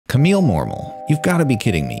Camille Mormal, you've got to be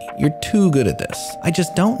kidding me. You're too good at this. I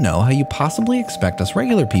just don't know how you possibly expect us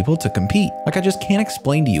regular people to compete. Like, I just can't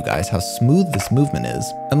explain to you guys how smooth this movement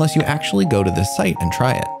is unless you actually go to this site and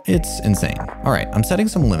try it. It's insane. All right, I'm setting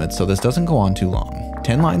some limits so this doesn't go on too long.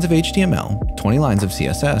 10 lines of HTML, 20 lines of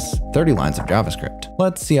CSS, 30 lines of JavaScript.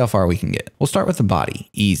 Let's see how far we can get. We'll start with the body,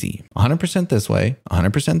 easy. 100% this way,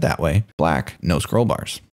 100% that way, black, no scroll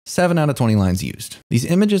bars. 7 out of 20 lines used. These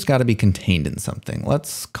images got to be contained in something.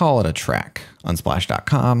 Let's call it a track.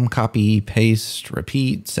 Unsplash.com, copy, paste,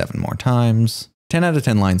 repeat, 7 more times. 10 out of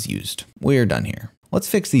 10 lines used. We're done here. Let's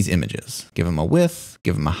fix these images. Give them a width,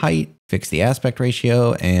 give them a height, fix the aspect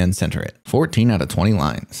ratio, and center it. 14 out of 20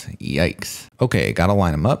 lines. Yikes. Okay, gotta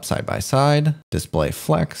line them up side by side, display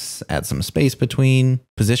flex, add some space between,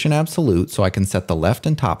 position absolute so I can set the left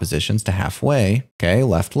and top positions to halfway. Okay,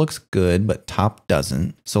 left looks good, but top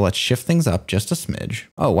doesn't. So let's shift things up just a smidge.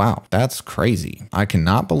 Oh wow, that's crazy. I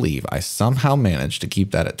cannot believe I somehow managed to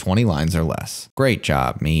keep that at 20 lines or less. Great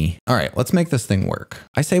job, me. All right, let's make this thing work.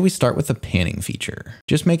 I say we start with the panning feature,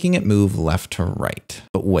 just making it move left to right.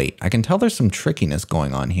 But wait, I can tell there's some trickiness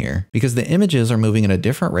going on here because the images are moving at a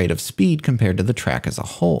different rate of speed compared to the track as a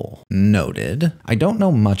whole. Noted. I don't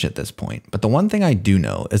know much at this point, but the one thing I do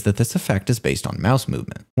know is that this effect is based on mouse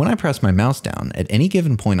movement. When I press my mouse down at any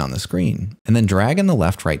given point on the screen and then drag in the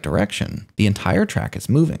left-right direction, the entire track is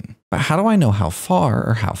moving. But how do I know how far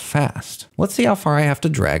or how fast? Let's see how far I have to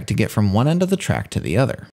drag to get from one end of the track to the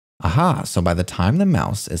other. Aha, so by the time the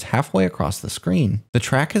mouse is halfway across the screen, the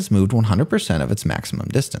track has moved 100% of its maximum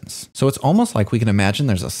distance. So it's almost like we can imagine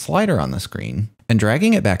there's a slider on the screen, and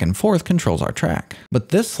dragging it back and forth controls our track. But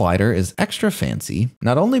this slider is extra fancy,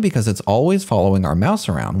 not only because it's always following our mouse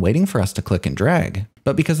around waiting for us to click and drag,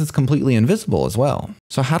 but because it's completely invisible as well.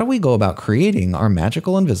 So how do we go about creating our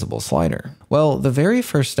magical invisible slider? Well, the very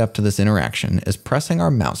first step to this interaction is pressing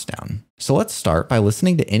our mouse down. So let's start by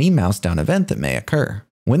listening to any mouse down event that may occur.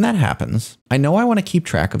 When that happens, I know I want to keep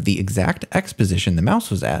track of the exact X position the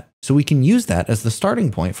mouse was at, so we can use that as the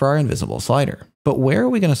starting point for our invisible slider. But where are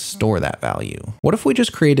we going to store that value? What if we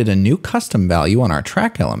just created a new custom value on our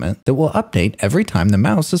track element that will update every time the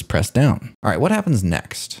mouse is pressed down? All right, what happens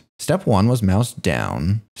next? Step 1 was mouse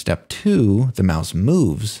down. Step 2, the mouse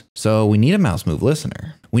moves. So we need a mouse move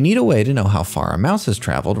listener. We need a way to know how far our mouse has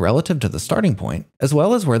traveled relative to the starting point, as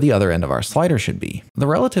well as where the other end of our slider should be. The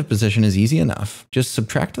relative position is easy enough. Just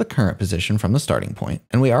subtract the current position from the starting point,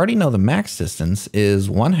 and we already know the max distance is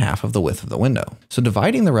 1/2 of the width of the window. So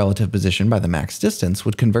dividing the relative position by the max distance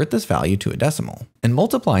would convert this value to a decimal, and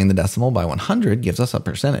multiplying the decimal by 100 gives us a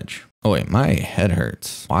percentage. Oh wait, my head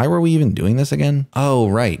hurts. Why were we even doing this again? Oh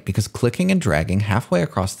right, because clicking and dragging halfway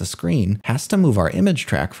across the screen has to move our image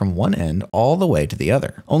track from one end all the way to the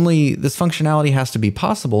other. Only this functionality has to be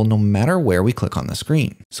possible no matter where we click on the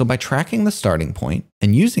screen. So by tracking the starting point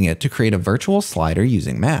and using it to create a virtual slider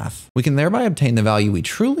using math, we can thereby obtain the value we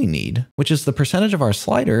truly need, which is the percentage of our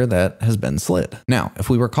slider that has been slid. Now, if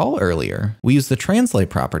we recall earlier, we used the translate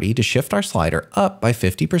property to shift our slider up by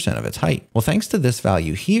 50% of its height. Well, thanks to this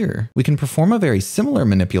value here, we can perform a very similar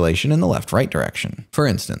manipulation in the left-right direction. For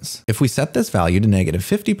instance, if we set this value to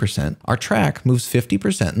 -50%, our track moves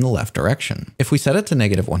 50% in the left direction. If we set it to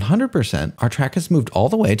 -100%, our track has moved all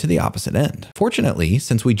the way to the opposite end. Fortunately,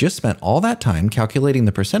 since we just spent all that time calculating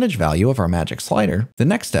the percentage value of our magic slider, the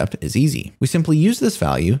next step is easy. We simply use this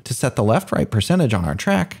value to set the left-right percentage on our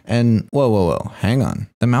track, and whoa, hang on.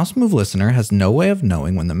 The mouse move listener has no way of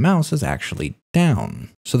knowing when the mouse is actually down.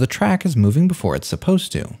 So the track is moving before it's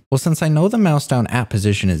supposed to. Well, since I know the mouse down at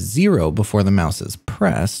position is 0 before the mouse is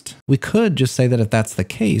pressed, we could just say that if that's the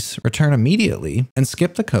case, return immediately and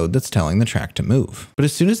skip the code that's telling the track to move. But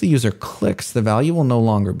as soon as the user clicks, the value will no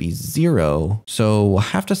longer be 0, so we'll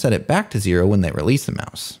have to set it back to 0 when they release the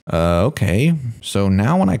mouse. Okay, so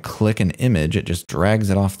now when I click an image, it just drags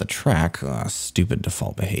it off the track. Stupid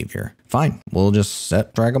default behavior. Fine, we'll just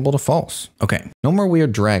set draggable to false. Okay, no more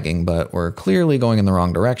weird dragging, but we're clearly going in the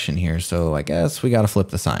wrong direction here, so I guess we gotta flip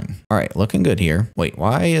the sign. All right, looking good here. Wait,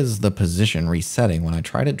 why is the position resetting when I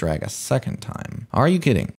try to drag a second time? Are you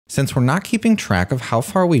kidding? Since we're not keeping track of how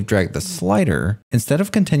far we've dragged the slider, instead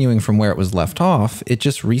of continuing from where it was left off, it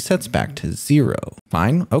just resets back to 0.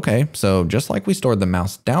 Fine, okay, so just like we stored the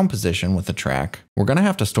mouse down position with the track, we're gonna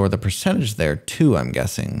have to store the percentage there too, I'm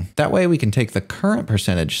guessing. That way we can take the current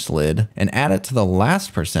percentage slid and add it to the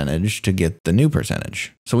last percentage to get the new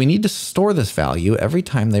percentage. So we need to store this value every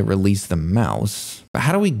time they release the mouse. But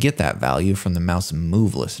how do we get that value from the mouse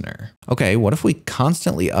move listener? Okay, what if we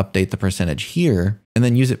constantly update the percentage here and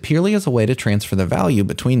then use it purely as a way to transfer the value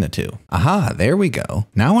between the two. Aha, there we go.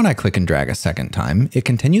 Now when I click and drag a second time, it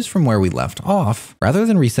continues from where we left off, rather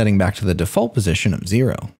than resetting back to the default position of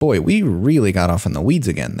 0. Boy, we really got off in the weeds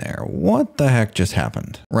again there. What the heck just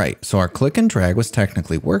happened? Right, so our click and drag was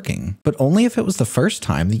technically working, but only if it was the first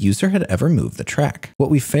time the user had ever moved the track. What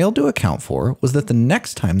we failed to account for was that the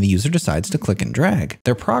next time the user decides to click and drag,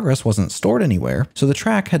 their progress wasn't stored anywhere, so the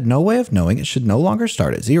track had no way of knowing it should no longer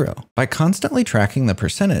start at 0. By constantly tracking the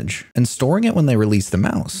percentage and storing it when they release the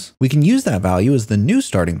mouse, we can use that value as the new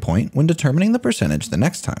starting point when determining the percentage the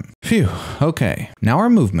next time. Phew, okay. Now our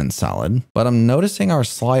movement's solid, but I'm noticing our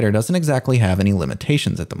slider doesn't exactly have any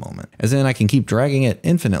limitations at the moment, as in I can keep dragging it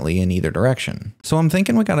infinitely in either direction. So I'm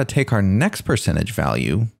thinking we gotta take our next percentage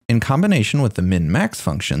value in combination with the min-max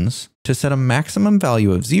functions to set a maximum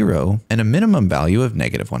value of 0 and a minimum value of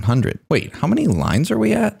 -100. Wait, how many lines are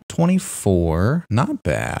we at? 24, not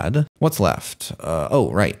bad. What's left?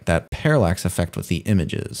 Oh, right, that parallax effect with the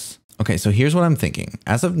images. Okay, so here's what I'm thinking.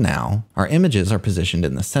 As of now, our images are positioned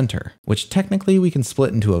in the center, which technically we can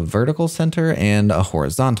split into a vertical center and a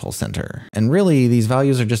horizontal center. And really, these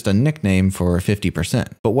values are just a nickname for 50%.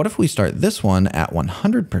 But what if we start this one at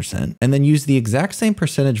 100% and then use the exact same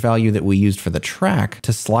percentage value that we used for the track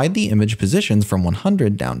to slide the image positions from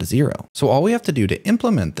 100 down to 0? So all we have to do to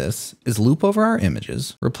implement this is loop over our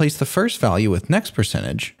images, replace the first value with next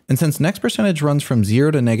percentage, and since next percentage runs from 0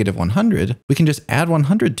 to -100, we can just add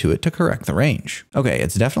 100 to it to correct the range. Okay,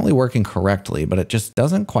 it's definitely working correctly, but it just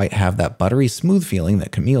doesn't quite have that buttery smooth feeling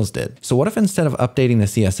that Camille's did. So what if instead of updating the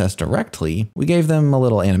CSS directly, we gave them a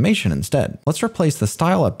little animation instead? Let's replace the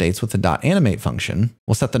style updates with the .animate function.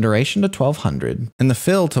 We'll set the duration to 1200 and the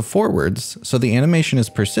fill to forwards so the animation is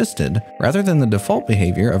persisted rather than the default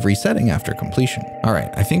behavior of resetting after completion. All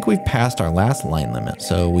right, I think we've passed our last line limit,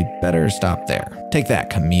 so we better stop there. Take that,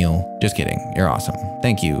 Camille. Just kidding, you're awesome.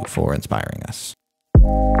 Thank you for inspiring us.